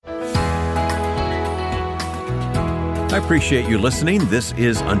I appreciate you listening. This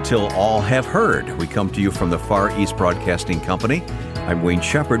is Until All Have Heard. We come to you from the Far East Broadcasting Company. I'm Wayne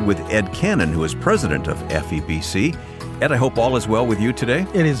Shepherd with Ed Cannon, who is president of FEBC. Ed, I hope all is well with you today.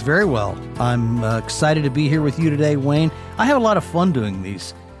 It is very well. I'm excited to be here with you today, Wayne. I have a lot of fun doing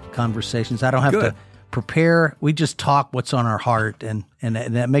these conversations. I don't have to prepare. We just talk what's on our heart, and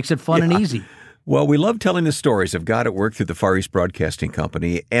that makes it fun and easy. Well, we love telling the stories of God at work through the Far East Broadcasting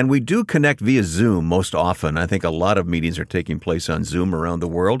Company, and we do connect via Zoom most often. I think a lot of meetings are taking place on Zoom around the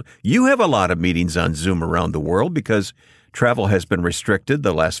world. You have a lot of meetings on Zoom around the world because travel has been restricted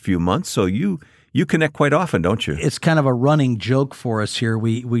the last few months, so you connect quite often, don't you? It's kind of a running joke for us here.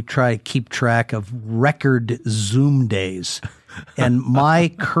 We try to keep track of record Zoom days. And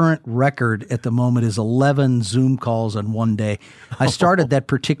my current record at the moment is 11 Zoom calls in one day. I started that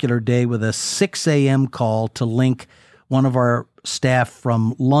particular day with a 6 a.m. call to link one of our staff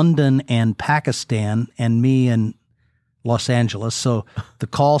from London and Pakistan and me in Los Angeles. So the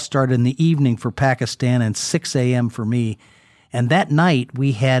call started in the evening for Pakistan and 6 a.m. for me. And that night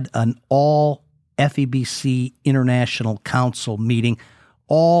we had an all FEBC International Council meeting.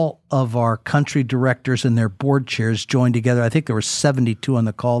 All of our country directors and their board chairs joined together. I think there were 72 on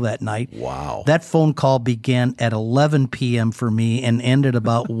the call that night. Wow. That phone call began at 11 p.m. for me and ended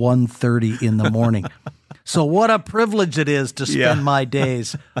about 1:30 in the morning. So what a privilege it is to spend my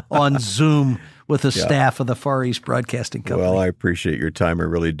days on Zoom with the staff of the Far East Broadcasting Company. Well, I appreciate your time. I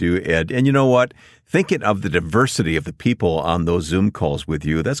really do, Ed. And you know what? Thinking of the diversity of the people on those Zoom calls with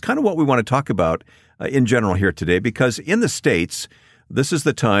you, that's kind of what we want to talk about in general here today, because in the States, this is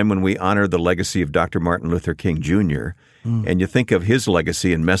the time when we honor the legacy of Dr. Martin Luther King Jr., and you think of his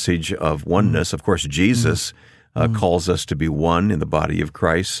legacy and message of oneness. Of course, Jesus calls us to be one in the body of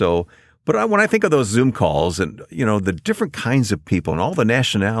Christ. So, but when I think of those Zoom calls and, you know, the different kinds of people and all the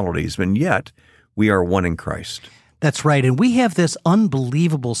nationalities, and yet we are one in Christ. That's right. And we have this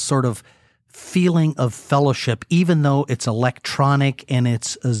unbelievable sort of feeling of fellowship, even though it's electronic and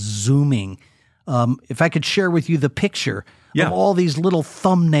it's a Zooming. If I could share with you the picture of all these little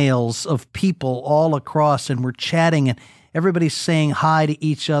thumbnails of people all across, and we're chatting and everybody's saying hi to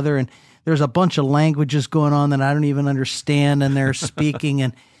each other, and there's a bunch of languages going on that I don't even understand, and they're speaking,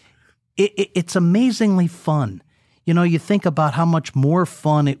 and it's amazingly fun. You know, you think about how much more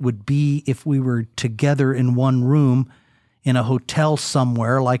fun it would be if we were together in one room in a hotel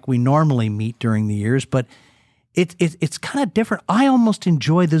somewhere like we normally meet during the years, but it's kind of different. I almost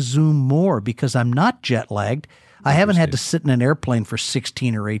enjoy the Zoom more because I'm not jet lagged. I haven't had to sit in an airplane for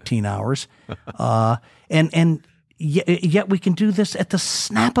 16 or 18 hours. And yet we can do this at the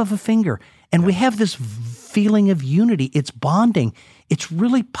snap of a finger. And we have this feeling of unity. It's bonding. It's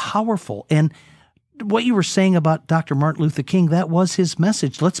really powerful. And what you were saying about Dr. Martin Luther King, that was his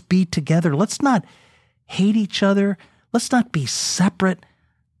message. Let's be together. Let's not hate each other. Let's not be separate.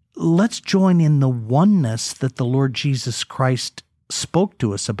 Let's join in the oneness that the Lord Jesus Christ spoke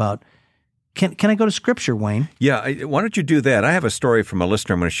to us about. Can I go to Scripture, Wayne? Yeah, why don't you do that? I have a story from a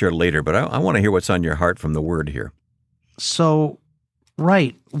listener I'm going to share later, but I want to hear what's on your heart from the Word here. So,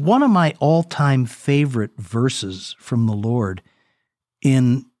 right, one of my all-time favorite verses from the Lord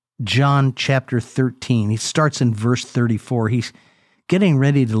in John chapter 13, he starts in verse 34. He's getting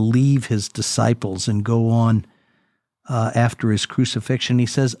ready to leave his disciples and go on after his crucifixion. He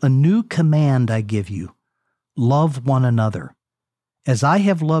says, "A new command I give you, love one another. As I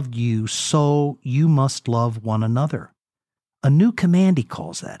have loved you, so you must love one another." A new command, he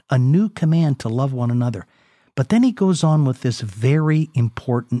calls that. A new command to love one another. But then he goes on with this very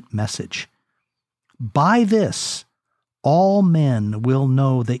important message. "By this, all men will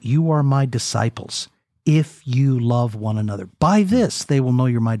know that you are my disciples, if you love one another. By this, they will know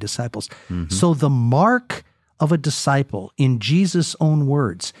you're my disciples." So the mark of a disciple, in Jesus' own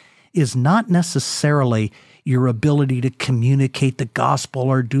words, is not necessarily your ability to communicate the gospel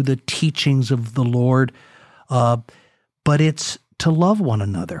or do the teachings of the Lord, but it's to love one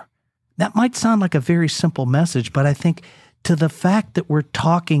another. That might sound like a very simple message, but I think to the fact that we're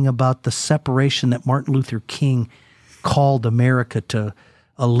talking about the separation that Martin Luther King called America to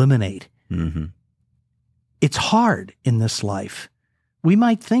eliminate, it's hard in this life. We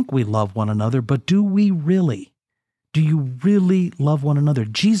might think we love one another, but do we really? Do you really love one another?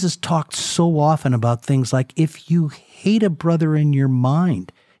 Jesus talked so often about things like, if you hate a brother in your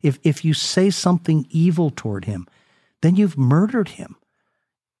mind, if you say something evil toward him, then you've murdered him.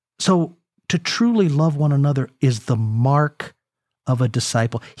 So to truly love one another is the mark of a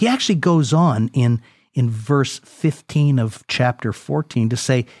disciple. He actually goes on in verse 15 of chapter 14 to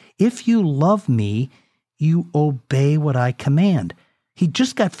say, "If you love me, you obey what I command." He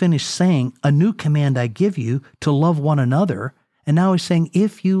just got finished saying, a new command I give you, to love one another. And now he's saying,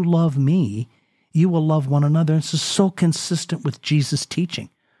 if you love me, you will love one another. And this is so consistent with Jesus'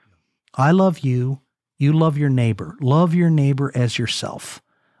 teaching. I love you. You love your neighbor. Love your neighbor as yourself.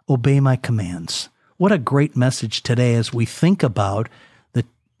 Obey my commands. What a great message today as we think about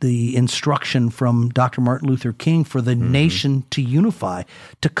the instruction from Dr. Martin Luther King for the nation to unify,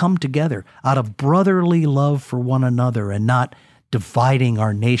 to come together out of brotherly love for one another and not dividing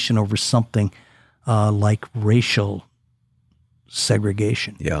our nation over something like racial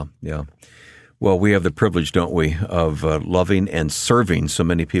segregation. Yeah. Well, we have the privilege, don't we, of loving and serving so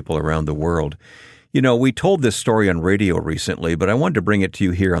many people around the world. You know, we told this story on radio recently, but I wanted to bring it to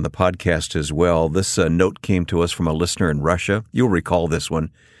you here on the podcast as well. This note came to us from a listener in Russia. You'll recall this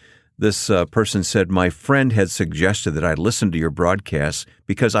one. This person said, my friend had suggested that I listen to your broadcasts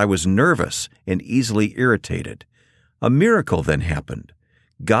because I was nervous and easily irritated. A miracle then happened.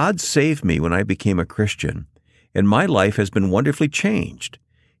 God saved me when I became a Christian, and my life has been wonderfully changed.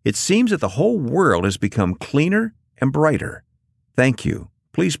 It seems that the whole world has become cleaner and brighter. Thank you.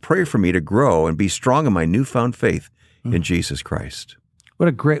 Please pray for me to grow and be strong in my newfound faith in Jesus Christ. What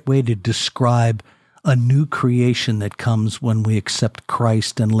a great way to describe a new creation that comes when we accept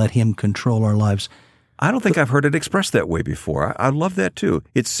Christ and let Him control our lives. I don't think I've heard it expressed that way before. I love that too.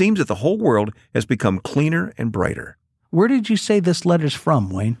 It seems that the whole world has become cleaner and brighter. Where did you say this letter's from,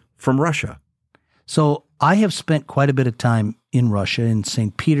 Wayne? From Russia. So I have spent quite a bit of time in Russia, in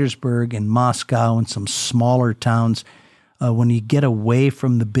St. Petersburg and Moscow and some smaller towns. When you get away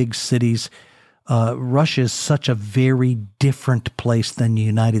from the big cities, Russia is such a very different place than the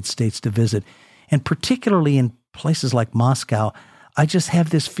United States to visit. And particularly in places like Moscow, I just have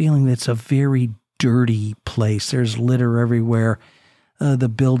this feeling that it's a very dirty place. There's litter everywhere. The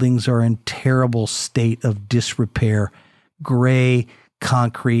buildings are in terrible state of disrepair. Gray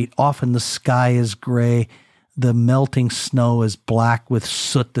concrete. Often the sky is gray. The melting snow is black with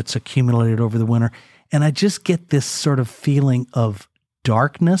soot that's accumulated over the winter. And I just get this sort of feeling of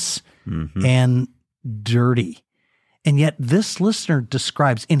darkness and dirty. And yet this listener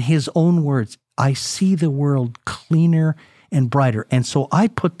describes in his own words, I see the world cleaner and brighter. And so I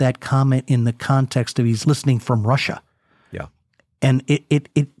put that comment in the context of he's listening from Russia. Yeah. And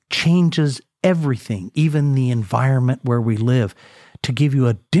it changes everything, even the environment where we live, to give you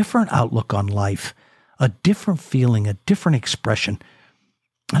a different outlook on life, a different feeling, a different expression.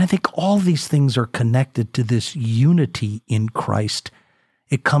 And I think all these things are connected to this unity in Christ.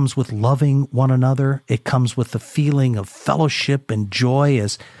 It comes with loving one another. It comes with the feeling of fellowship and joy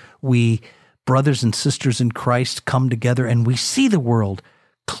as we, brothers and sisters in Christ, come together and we see the world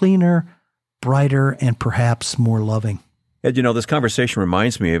cleaner, brighter, and perhaps more loving. Ed, you know, this conversation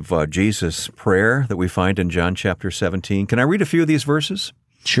reminds me of Jesus' prayer that we find in John chapter 17. Can I read a few of these verses?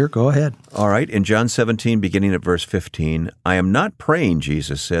 Sure, go ahead. All right. In John 17, beginning at verse 15, I am not praying,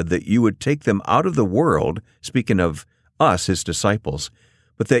 Jesus said, that you would take them out of the world, speaking of us, his disciples,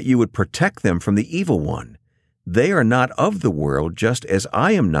 but that you would protect them from the evil one. They are not of the world, just as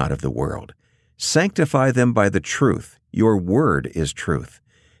I am not of the world. Sanctify them by the truth. Your word is truth.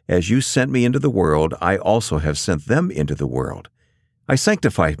 As you sent me into the world, I also have sent them into the world. I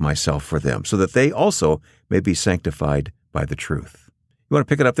sanctify myself for them, so that they also may be sanctified by the truth. You want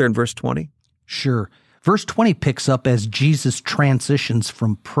to pick it up there in verse 20? Sure. Verse 20 picks up as Jesus transitions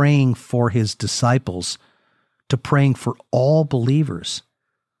from praying for his disciples to praying for all believers.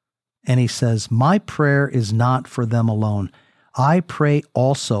 And he says, my prayer is not for them alone. I pray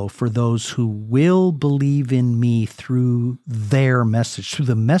also for those who will believe in me through their message, through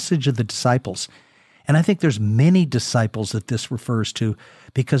the message of the disciples. And I think there's many disciples that this refers to,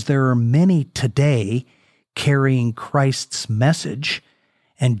 because there are many today carrying Christ's message.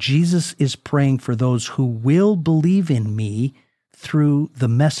 And Jesus is praying for those who will believe in me through the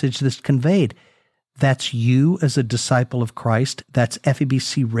message that's conveyed. That's you as a disciple of Christ. That's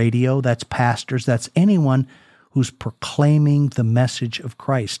FEBC Radio. That's pastors. That's anyone who's proclaiming the message of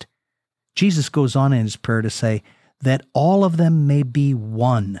Christ. Jesus goes on in his prayer to say that all of them may be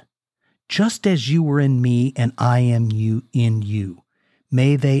one, just as you were in me and I am you in you.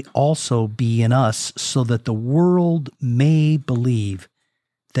 May they also be in us, so that the world may believe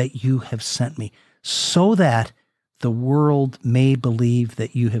that you have sent me, so that the world may believe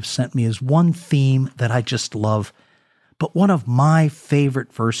that you have sent me, is one theme that I just love. But one of my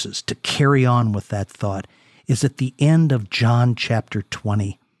favorite verses to carry on with that thought is at the end of John chapter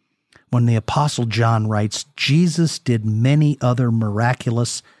 20, when the Apostle John writes, Jesus did many other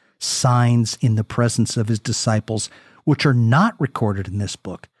miraculous signs in the presence of his disciples, which are not recorded in this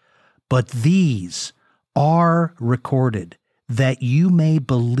book, but these are recorded, that you may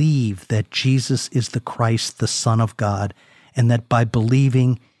believe that Jesus is the Christ, the Son of God, and that by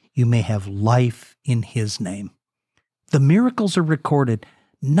believing you may have life in his name. The miracles are recorded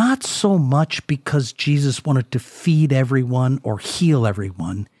not so much because Jesus wanted to feed everyone or heal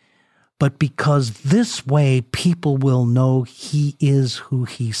everyone, but because this way people will know he is who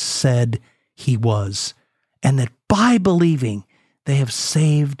he said he was, and that by believing they have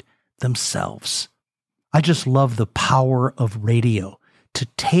saved themselves. I just love the power of radio to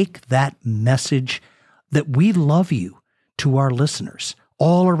take that message that we love you to our listeners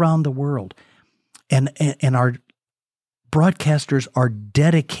all around the world. And our broadcasters are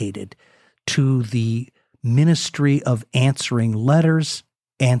dedicated to the ministry of answering letters,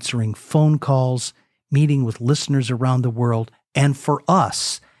 answering phone calls, meeting with listeners around the world. And for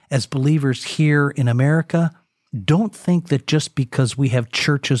us as believers here in America, don't think that just because we have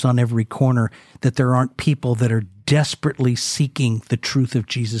churches on every corner that there aren't people that are desperately seeking the truth of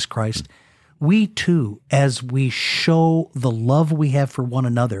Jesus Christ. We too, as we show the love we have for one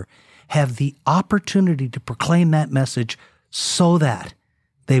another, have the opportunity to proclaim that message so that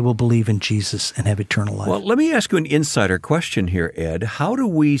they will believe in Jesus and have eternal life. Well, let me ask you an insider question here, Ed. How do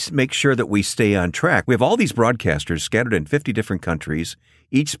we make sure that we stay on track? We have all these broadcasters scattered in 50 different countries,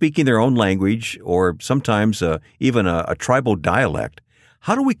 each speaking their own language or sometimes even a tribal dialect.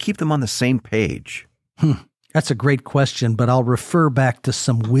 How do we keep them on the same page? That's a great question, but I'll refer back to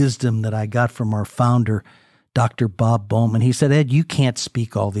some wisdom that I got from our founder, Dr. Bob Bowman. He said, Ed, you can't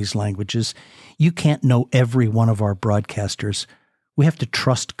speak all these languages. You can't know every one of our broadcasters. We have to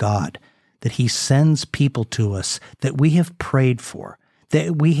trust God that he sends people to us that we have prayed for,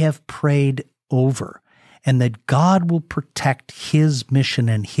 that we have prayed over, and that God will protect his mission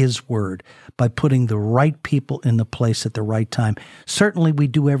and his word by putting the right people in the place at the right time. Certainly we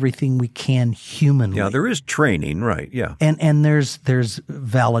do everything we can humanly. Yeah, there is training, right, yeah. And there's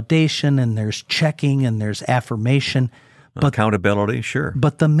validation, and there's checking, and there's affirmation. But, accountability, sure.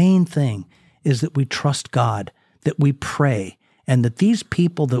 But the main thing is that we trust God, that we pray, and that these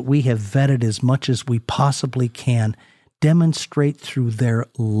people that we have vetted as much as we possibly can demonstrate through their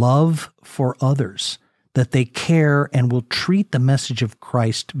love for others that they care and will treat the message of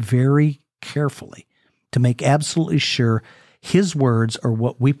Christ very carefully to make absolutely sure his words are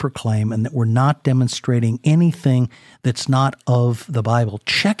what we proclaim and that we're not demonstrating anything that's not of the Bible.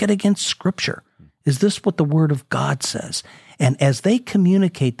 Check it against Scripture. Is this what the Word of God says? And as they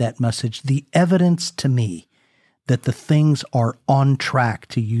communicate that message, the evidence to me that the things are on track,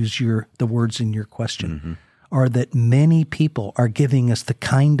 to use the words in your question, are that many people are giving us the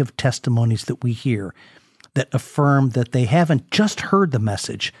kind of testimonies that we hear that affirm that they haven't just heard the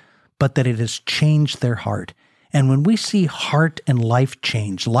message, but that it has changed their heart. And when we see heart and life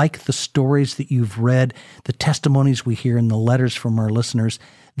change, like the stories that you've read, the testimonies we hear in the letters from our listeners,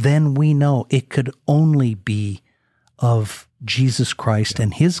 then we know it could only be of Jesus Christ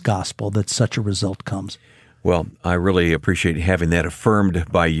and his gospel that such a result comes. Well, I really appreciate having that affirmed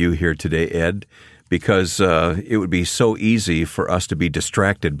by you here today, Ed, because it would be so easy for us to be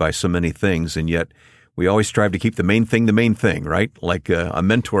distracted by so many things, and yet we always strive to keep the main thing, right? Like a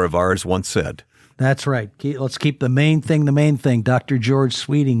mentor of ours once said. That's right. Let's keep the main thing. Dr. George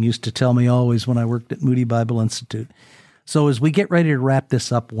Sweeting used to tell me always when I worked at Moody Bible Institute. So as we get ready to wrap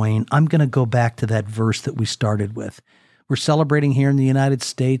this up, Wayne, I'm going to go back to that verse that we started with. We're celebrating here in the United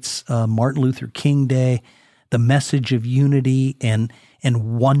States Martin Luther King Day, the message of unity and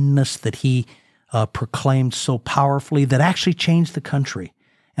oneness that he proclaimed so powerfully that actually changed the country.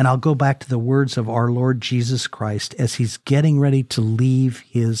 And I'll go back to the words of our Lord Jesus Christ as he's getting ready to leave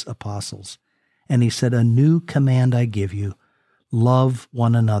his apostles. And he said, "A new command I give you, love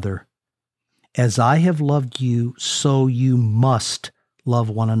one another. As I have loved you, so you must love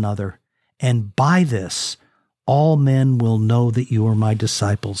one another. And by this, all men will know that you are my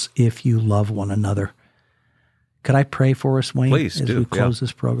disciples if you love one another." Could I pray for us, Wayne, Please as do. we close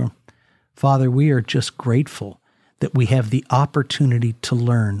this program? Father, we are just grateful that we have the opportunity to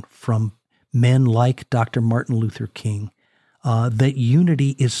learn from men like Dr. Martin Luther King, that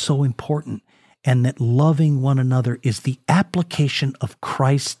unity is so important and that loving one another is the application of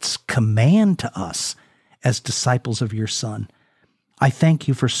Christ's command to us as disciples of your Son. I thank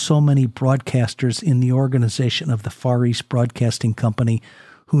you for so many broadcasters in the organization of the Far East Broadcasting Company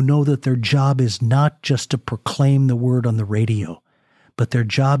who know that their job is not just to proclaim the word on the radio, but their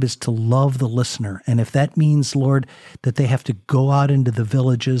job is to love the listener. And if that means, Lord, that they have to go out into the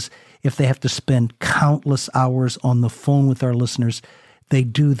villages, if they have to spend countless hours on the phone with our listeners, they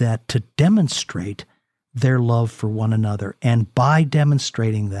do that to demonstrate their love for one another. And by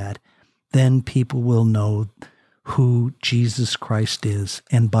demonstrating that, then people will know who Jesus Christ is,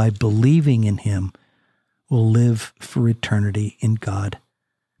 and by believing in him, will live for eternity in God.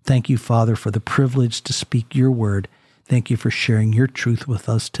 Thank you, Father, for the privilege to speak your word. Thank you for sharing your truth with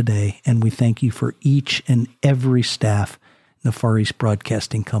us today. And we thank you for each and every staff in the Far East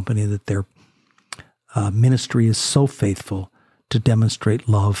Broadcasting Company, that their ministry is so faithful to demonstrate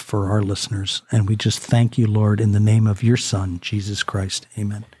love for our listeners. And we just thank you, Lord, in the name of your Son, Jesus Christ.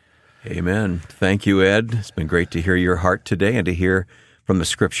 Amen. Amen. Thank you, Ed. It's been great to hear your heart today and to hear from the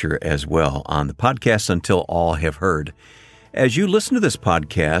Scripture as well on the podcast Until All Have Heard. As you listen to this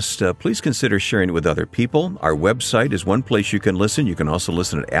podcast, please consider sharing it with other people. Our website is one place you can listen. You can also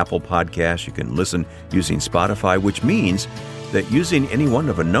listen at Apple Podcasts. You can listen using Spotify, which means that using any one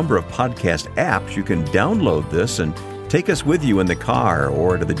of a number of podcast apps, you can download this and take us with you in the car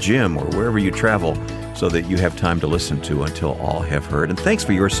or to the gym or wherever you travel so that you have time to listen to Until All Have Heard. And thanks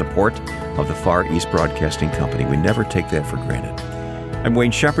for your support of the Far East Broadcasting Company. We never take that for granted. I'm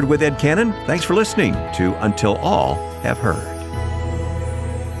Wayne Shepherd with Ed Cannon. Thanks for listening to Until All Have Heard.